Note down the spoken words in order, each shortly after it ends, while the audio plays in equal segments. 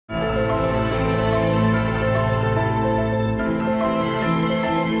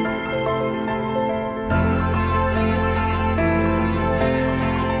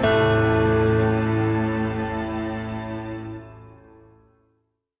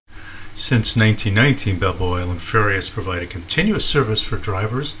Since 1919, Balboa Island Ferry has provided continuous service for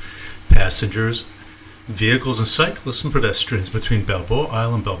drivers, passengers, vehicles, and cyclists and pedestrians between Balboa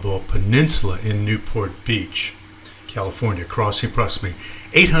Island and Balboa Peninsula in Newport Beach, California, crossing approximately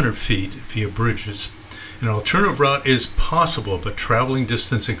 800 feet via bridges. An alternative route is possible, but traveling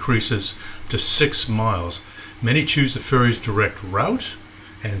distance increases to 6 miles. Many choose the ferry's direct route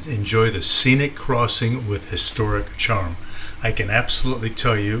and enjoy the scenic crossing with historic charm. I can absolutely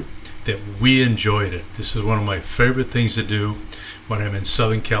tell you that we enjoyed it. This is one of my favorite things to do when I'm in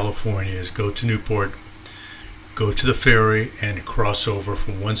Southern California, is go to Newport, go to the ferry, and cross over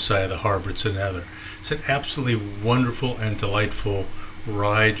from one side of the harbor to another. It's an absolutely wonderful and delightful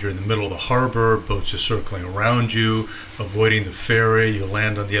ride. You're in the middle of the harbor, boats are circling around you, avoiding the ferry, you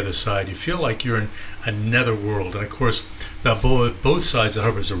land on the other side. You feel like you're in another world. And of course, Balboa, both sides of the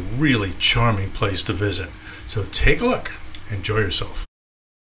harbor, is a really charming place to visit. So take a look, enjoy yourself.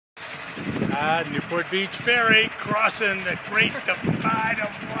 Newport Beach Ferry crossing the great divide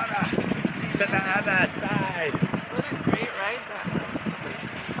of water to the other side. What a great ride that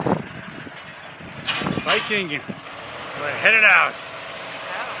was. Viking, we're headed out.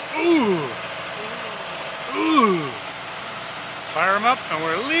 Ooh! Ooh! Fire them up and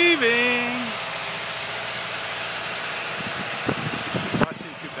we're leaving.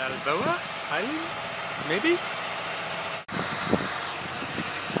 Crossing to Balboa Island, maybe?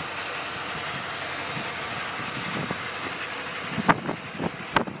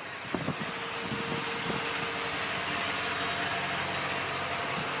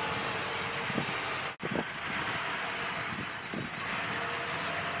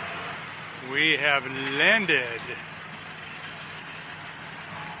 We have landed.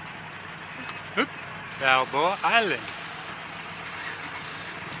 Oop, Balboa Island.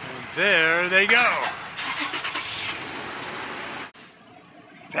 And there they go.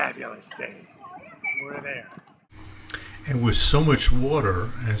 Fabulous day. We're there. And with so much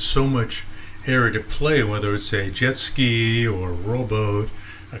water and so much area to play, whether it's a jet ski or a rowboat,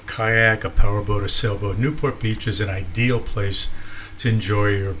 a kayak, a powerboat, a sailboat, Newport Beach is an ideal place to enjoy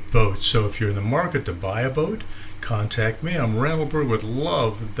your boat. So if you're in the market to buy a boat, contact me. I'm Randall Burg with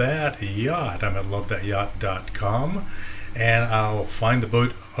Love That Yacht. I'm at lovethatyacht.com, and I'll find the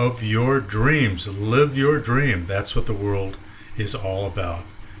boat of your dreams. Live your dream. That's what the world is all about.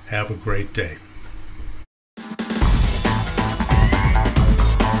 Have a great day.